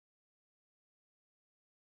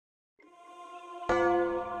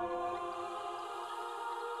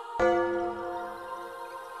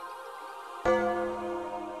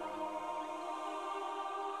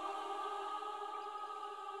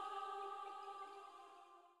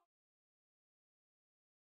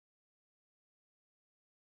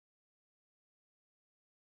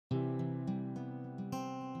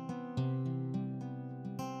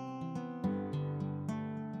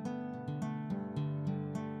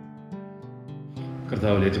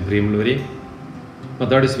കർത്താവിൽ ഏറ്റവും പ്രിയമുള്ളവരെ,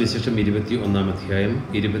 മത്തായിയുടെ സുവിശേഷം 21-ാം അധ്യായം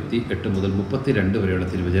 28 മുതൽ 32 വരെയുള്ള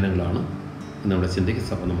തിരുവചനങ്ങളാണ് നമ്മുടെ ചിന്തയ്ക്ക്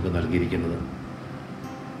സഭ നമുക്ക് നൽകിയിരിക്കുന്നത്.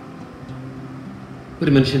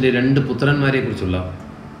 ഒരു മനുഷ്യൻ്റെ 2 പുത്രന്മാരെ കുറിച്ചുള്ള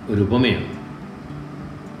ഒരു ഉപമയാണ്.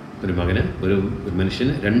 ഒരു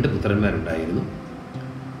മനുഷ്യന് 2 പുത്രന്മാരുണ്ടായിരുന്നു.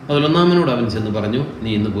 അതിലൊന്നാമനോട് അവൻ ചെന്ന് പറഞ്ഞു,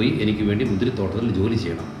 നീ ഇന്ന് പോയി എനിക്ക് വേണ്ടി മുന്തിരിത്തോട്ടത്തിൽ ജോലി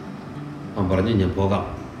ചെയ്യണം. അവൻ പറഞ്ഞു, ഞാൻ പോകാം.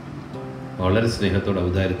 വളരെ സ്നേഹത്തോടെ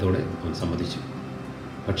ഔദാര്യത്തോടെ അവൻ സമ്മതിച്ചു.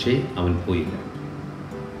 പക്ഷേ അവൻ പോയില്ല.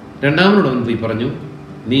 രണ്ടാമനോട് അവൻ പോയി പറഞ്ഞു,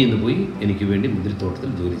 നീ ഇന്ന് പോയി എനിക്ക് വേണ്ടി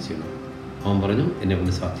മുന്തിരിത്തോട്ടത്തിൽ ജോലി ചെയ്യണം. അവൻ പറഞ്ഞു, എന്നെ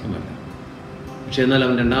കൊണ്ട് സാധ്യമല്ല. പക്ഷേ എന്നാൽ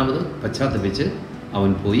അവൻ രണ്ടാമത് പശ്ചാത്തപിച്ച്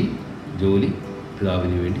അവൻ പോയി ജോലി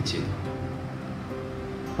പിതാവിന് വേണ്ടി ചെയ്തു.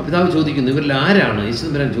 ആ പിതാവ് ചോദിക്കുന്നു, ഇവരിൽ ആരാണ്,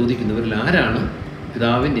 യേശുദമ്പുരാൻ ചോദിക്കുന്നു, ഇവരിൽ ആരാണ്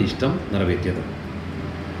പിതാവിൻ്റെ ഇഷ്ടം നിറവേറ്റിയത്?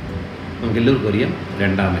 നമുക്കെല്ലാവർക്കും അറിയാം,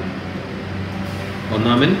 രണ്ടാമൻ.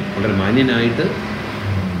 ഒന്നാമൻ വളരെ മാന്യനായിട്ട്,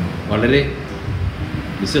 വളരെ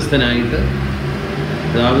വിശ്വസ്തനായിട്ട്,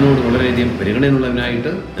 പിതാവിനോട് വളരെയധികം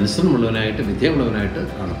പരിഗണനയുള്ളവനായിട്ട്, അനുസരണമുള്ളവനായിട്ട്, വിദ്യയുള്ളവനായിട്ട്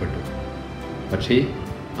കാണപ്പെട്ടു. പക്ഷേ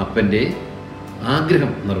അപ്പൻ്റെ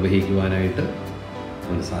ആഗ്രഹം നിർവഹിക്കുവാനായിട്ട്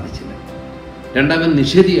അവന് സാധിച്ചില്ല. രണ്ടാമൻ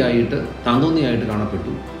നിഷേധിയായിട്ട്, താന്തോന്നിയായിട്ട്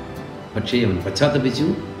കാണപ്പെട്ടു. പക്ഷേ അവൻ പശ്ചാത്തപിച്ചു,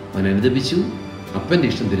 അവൻ അനുദപിച്ചു, അപ്പൻ്റെ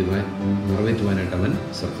ഇഷ്ടം നിറവേറ്റുവാനായിട്ട് അവൻ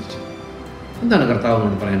ശ്രദ്ധിച്ചു. എന്താണ്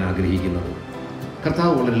കർത്താവിനോട് പറയാൻ ആഗ്രഹിക്കുന്നത്?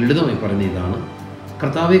 കർത്താവ് വളരെ ലളിതമായി പറഞ്ഞ ഇതാണ്: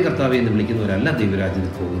 കർത്താവേ കർത്താവേ എന്ന് വിളിക്കുന്നവരല്ല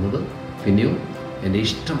ദൈവരാജ്യത്തിൽ പോകുന്നത്, പിന്നെയോ എൻ്റെ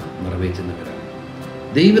ഇഷ്ടം നിറവേറ്റുന്നവരാണ്,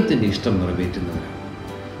 ദൈവത്തിൻ്റെ ഇഷ്ടം നിറവേറ്റുന്നവരാണ്.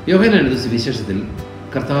 യോഹന്നാന്റെ സുവിശേഷത്തിൽ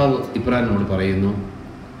കർത്താവ് ഇബ്രാഹിമിനോട് പറയുന്നു,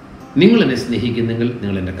 നിങ്ങൾ എന്നെ സ്നേഹിക്കുന്നെങ്കിൽ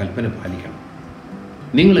നിങ്ങൾ എൻ്റെ കൽപ്പന പാലിക്കണം.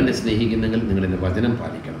 നിങ്ങൾ എന്നെ സ്നേഹിക്കുന്നെങ്കിൽ നിങ്ങൾ എൻ്റെ വചനം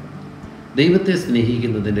പാലിക്കണം. ദൈവത്തെ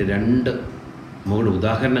സ്നേഹിക്കുന്നതിൻ്റെ 2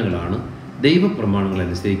 ഉദാഹരണങ്ങളാണ് ദൈവപ്രമാണങ്ങൾ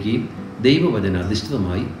അനുസരിക്കുകയും ദൈവവചന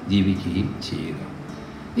അധിഷ്ഠിതമായി ജീവിക്കുകയും ചെയ്യുക.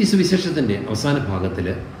 ഈ സുവിശേഷത്തിൻ്റെ അവസാന ഭാഗത്തിൽ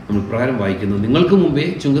നമ്മൾ പ്രകാരം വായിക്കുന്നു, നിങ്ങൾക്ക് മുമ്പേ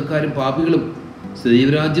ചുങ്കക്കാരും പാപികളും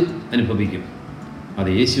ദൈവരാജ്യം അനുഭവിക്കും. അത്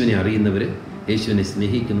യേശുവിനെ അറിയുന്നവർ, യേശുവിനെ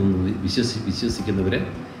സ്നേഹിക്കുന്നു വിശ്വസിക്കുന്നവർ,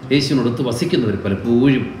 യേശുവിനോടൊത്ത് വസിക്കുന്നവർ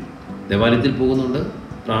പലപ്പോഴും ദേവാലയത്തിൽ പോകുന്നുണ്ട്,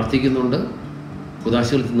 പ്രാർത്ഥിക്കുന്നുണ്ട്,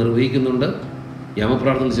 ഉദാശകൾ നിർവഹിക്കുന്നുണ്ട്,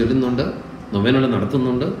 യാമപ്രാർത്ഥന ചൊല്ലുന്നുണ്ട്, നൊവേനകൾ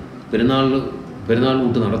നടത്തുന്നുണ്ട്, പെരുന്നാൾ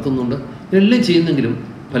കൂട്ട് നടത്തുന്നുണ്ട്. ഇതെല്ലാം ചെയ്യുന്നെങ്കിലും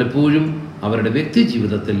പലപ്പോഴും അവരുടെ വ്യക്തി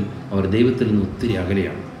ജീവിതത്തിൽ അവർ ദൈവത്തിൽ നിന്ന് ഒത്തിരി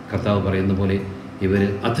അകലെയാണ്. കർത്താവ് പറയുന്ന പോലെ, ഇവർ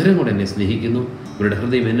അധരം കൊണ്ട് എന്നെ സ്നേഹിക്കുന്നു, ഇവരുടെ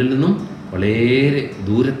ഹൃദയം എന്നിൽ നിന്നും വളരെ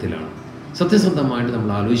ദൂരത്തിലാണ്. സത്യസന്ധമായിട്ട്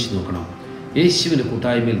നമ്മൾ ആലോചിച്ച് നോക്കണം. യേശുവിന്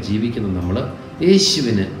കൂട്ടായ്മയിൽ ജീവിക്കുന്ന നമ്മൾ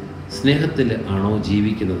യേശുവിന് സ്നേഹത്തിൽ ആണോ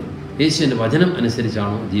ജീവിക്കുന്നത്? യേശുവിൻ്റെ വചനം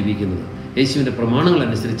അനുസരിച്ചാണോ ജീവിക്കുന്നത്? യേശുവിൻ്റെ പ്രമാണങ്ങൾ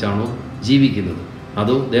അനുസരിച്ചാണോ ജീവിക്കുന്നത്?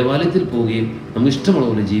 അതോ ദേവാലയത്തിൽ പോവുകയും നമുക്ക് ഇഷ്ടമുള്ള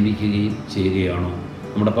പോലെ ജീവിക്കുകയും ചെയ്യുകയാണോ?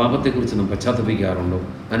 നമ്മുടെ പാപത്തെക്കുറിച്ച് നാം പശ്ചാത്തപിക്കാറുണ്ടോ?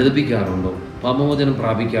 അനുദപിക്കാറുണ്ടോ? പാപമോചനം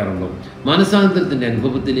പ്രാപിക്കാറുണ്ടോ? മാനസാന്തരത്തിൻ്റെ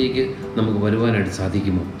അനുഭവത്തിലേക്ക് നമുക്ക് വരുവാനായിട്ട്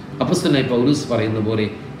സാധിക്കുമോ? അപ്പോസ്തലനായ പൗലോസ് പറയുന്ന പോലെ,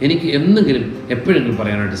 എനിക്ക് എന്നെങ്കിലും എപ്പോഴെങ്കിലും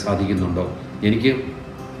പറയാനായിട്ട് സാധിക്കുന്നുണ്ടോ? എനിക്ക്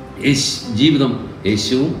ജീവിതം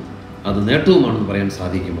യേശുവും അത് നേട്ടവുമാണെന്ന് പറയാൻ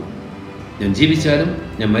സാധിക്കുമോ? ഞാൻ ജീവിച്ചാലും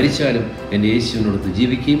ഞാൻ മരിച്ചാലും എൻ്റെ യേശുവിനോടൊത്ത്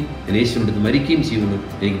ജീവിക്കുകയും എൻ്റെ യേശുവിനോടൊത്ത് മരിക്കുകയും ചെയ്യുമെന്ന്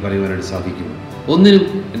എനിക്ക് പറയുവാനായിട്ട് സാധിക്കുമോ? ഒന്നിനും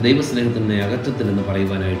ദൈവസ്നേഹത്തിൽ നിന്ന് അകറ്റത്തില്ലെന്ന്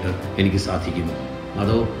പറയുവാനായിട്ട് എനിക്ക് സാധിക്കുമോ?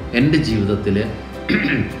 അതോ എൻ്റെ ജീവിതത്തിൽ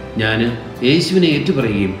ഞാൻ യേശുവിനെ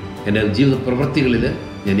ഏറ്റുപറയുകയും എൻ്റെ ജീവിത പ്രവൃത്തികളിൽ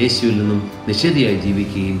ഞാൻ യേശുവിൽ നിന്നും നിഷേധിയായി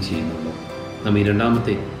ജീവിക്കുകയും ചെയ്യുന്നുള്ളൂ? നാം ഈ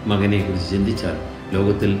 2ാമത്തെ മകനെക്കുറിച്ച് ചിന്തിച്ചാൽ,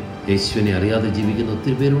 ലോകത്തിൽ യേശുവിനെ അറിയാതെ ജീവിക്കുന്ന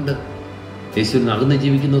ഒത്തിരി പേരുണ്ട്, യേശുവിനെ അകന്ന്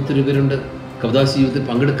ജീവിക്കുന്ന ഒത്തിരി പേരുണ്ട്, കവദാശ ജീവിതത്തിൽ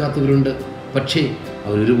പങ്കെടുക്കാത്തവരുണ്ട്. പക്ഷേ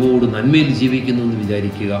അവരൊരുപാട് നന്മയിൽ ജീവിക്കുന്നു എന്ന്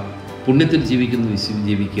വിചാരിക്കുക, പുണ്യത്തിൽ ജീവിക്കുന്നു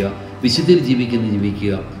ജീവിക്കുക, വിശുദ്ധിയിൽ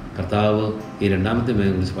ജീവിക്കുക. കർത്താവ് ഈ 2ാമത്തെ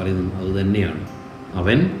മകനെക്കുറിച്ച് പറയുന്നത് അതുതന്നെയാണ്.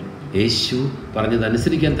 അവൻ യേശു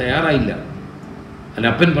പറഞ്ഞതനുസരിക്കാൻ തയ്യാറായില്ല, അല്ല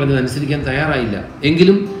അപ്പൻ പറഞ്ഞതനുസരിക്കാൻ തയ്യാറായില്ല.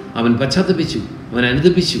 എങ്കിലും അവൻ പശ്ചാത്തപിച്ചു, അവൻ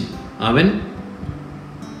അനുദപിച്ചു, അവൻ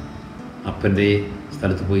അപ്പൻ്റെ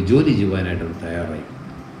സ്ഥലത്ത് പോയി ജോലി ചെയ്യുവാനായിട്ട് അവൻ തയ്യാറായി.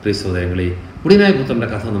 പ്രിയ സഹോദരങ്ങളെ, മുടിയനായ പുത്രൻ്റെ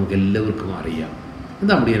കഥ നമുക്ക് എല്ലാവർക്കും അറിയാം.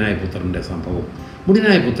 എന്താ മുടിയനായ പുത്രൻ്റെ സംഭവം?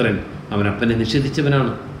 മുടിയനായ പുത്രൻ അവൻ അപ്പനെ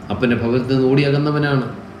നിഷേധിച്ചവനാണ്, അപ്പൻ്റെ ഭവനത്തിൽ നിന്ന് ഓടിയകന്നവനാണ്,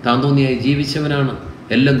 താന്തോന്നിയായി ജീവിച്ചവനാണ്,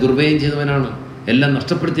 എല്ലാം ദുർവ്യയം ചെയ്തവനാണ്, എല്ലാം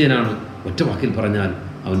നഷ്ടപ്പെടുത്തിയവനാണ്. ഒറ്റ വാക്കിൽ പറഞ്ഞാൽ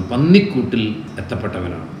അവൻ പന്നിക്കൂട്ടിൽ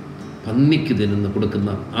എത്തപ്പെട്ടവനാണ്. പന്നിക്ക് തിന്നുന്ന കൊടുക്കുന്ന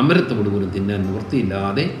അമരത്തോട് പോലും തിന്നാൻ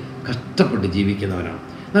നിവൃത്തിയില്ലാതെ കഷ്ടപ്പെട്ട് ജീവിക്കുന്നവനാണ്.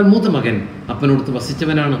 എന്നാൽ മൂത്ത മകൻ അപ്പനോടത്ത്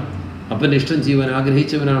വസിച്ചവനാണ്, അപ്പൻ്റെ ഇഷ്ടം ചെയ്യുവാൻ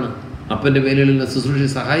ആഗ്രഹിച്ചവനാണ്, അപ്പൻ്റെ വേലകളിൽ ശുശ്രൂഷ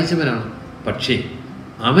സഹായിച്ചവനാണ്. പക്ഷേ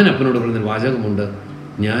അവൻ അപ്പനോട് പറയുന്ന വാചകമുണ്ട്,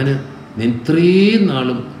 ഞാൻ ഇത്രയും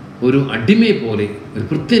നാളും ഒരു അടിമയെ പോലെ, ഒരു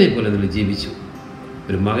ഭൃത്യനെ പോലെ നിങ്ങൾ ജീവിച്ചു.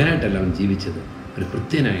 ഒരു മകനായിട്ടല്ല അവൻ ജീവിച്ചത്, ഒരു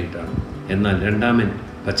ഭൃത്യനായിട്ടാണ്. എന്നാൽ 2ാമൻ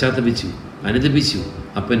പശ്ചാത്തപിച്ചു, അനുദപിച്ചു,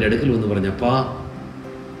 അപ്പൻ്റെ അടുക്കൽ വന്ന് പറഞ്ഞപ്പാ,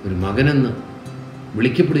 ഒരു മകനെന്ന്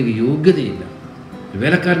വിളിക്കപ്പെടുക യോഗ്യതയില്ല,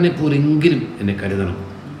 വേലക്കാരനെ പോലെങ്കിലും എന്നെ കരുതണം.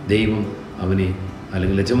 ദൈവം അവനെ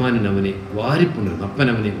അല്ലെങ്കിൽ യജമാനൻ അവനെ വാരിപ്പുണരുന്നത്, അപ്പൻ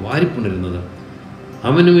അവനെ വാരിപ്പുണരുന്നത്,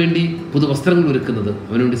 അവന് വേണ്ടി പുതുവസ്ത്രങ്ങൾ ഒരുക്കുന്നത്,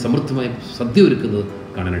 അവന് വേണ്ടി സമൃദ്ധമായ സദ്യ ഒരുക്കുന്നത്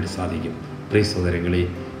കാണാനായിട്ട് സാധിക്കും. പ്രിയ സഹോദരങ്ങളെ,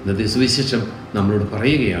 ഇന്നത്തെ സുവിശേഷം നമ്മളോട്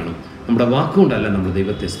പറയുകയാണ്, നമ്മുടെ വാക്കുകൊണ്ടല്ല നമ്മൾ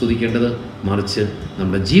ദൈവത്തെ സ്തുതിക്കേണ്ടത്, മറിച്ച്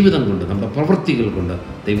നമ്മുടെ ജീവിതം കൊണ്ട്, നമ്മുടെ പ്രവൃത്തികൾ കൊണ്ട്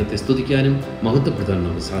ദൈവത്തെ സ്തുതിക്കാനും മഹത്വപ്പെടുത്താനും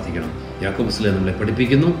നമുക്ക് സാധിക്കണം. യാക്കോബ് നമ്മളെ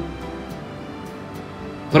പഠിപ്പിക്കുന്നു,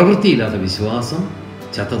 പ്രവൃത്തിയില്ലാത്ത വിശ്വാസം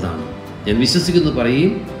ചത്തതാണ്. ഞാൻ വിശ്വസിക്കുന്നു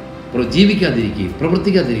പറയുകയും ജീവിക്കാതിരിക്കുകയും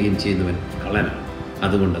പ്രവർത്തിക്കാതിരിക്കുകയും ചെയ്യുന്നവൻ കള്ളനാണ്.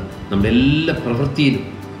 അതുകൊണ്ട് നമ്മുടെ എല്ലാ പ്രവൃത്തിയിലും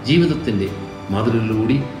ജീവിതത്തിൻ്റെ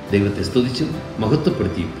മാതൃകയിലൂടെ ദൈവത്തെ സ്തുതിച്ചും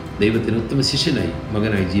മഹത്വപ്പെടുത്തിയും ദൈവത്തിന് ഉത്തമ ശിഷ്യനായി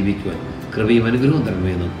മകനായി ജീവിക്കുവാൻ കൃപയും അനുഗ്രഹവും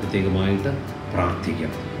തരണമെന്ന് പ്രത്യേകമായിട്ട്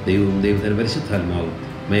പ്രാർത്ഥിക്കാം. ദൈവവും ദൈവത്തിൻ്റെ പരിശുദ്ധാത്മാവും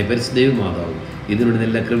പരിശുദ്ധ ദൈവമാതാവും ഇതിനുള്ള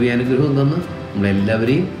എല്ലാ കൃപയും അനുഗ്രഹവും തന്ന്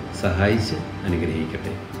നമ്മളെല്ലാവരെയും സഹായിച്ച്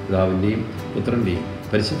അനുഗ്രഹിക്കട്ടെ. പിതാവിൻ്റെയും പുത്രൻ്റെയും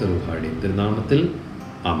പരിശുദ്ധ റൂഹായുടെയും തിരുനാമത്തിൽ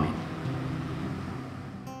ആമേൻ.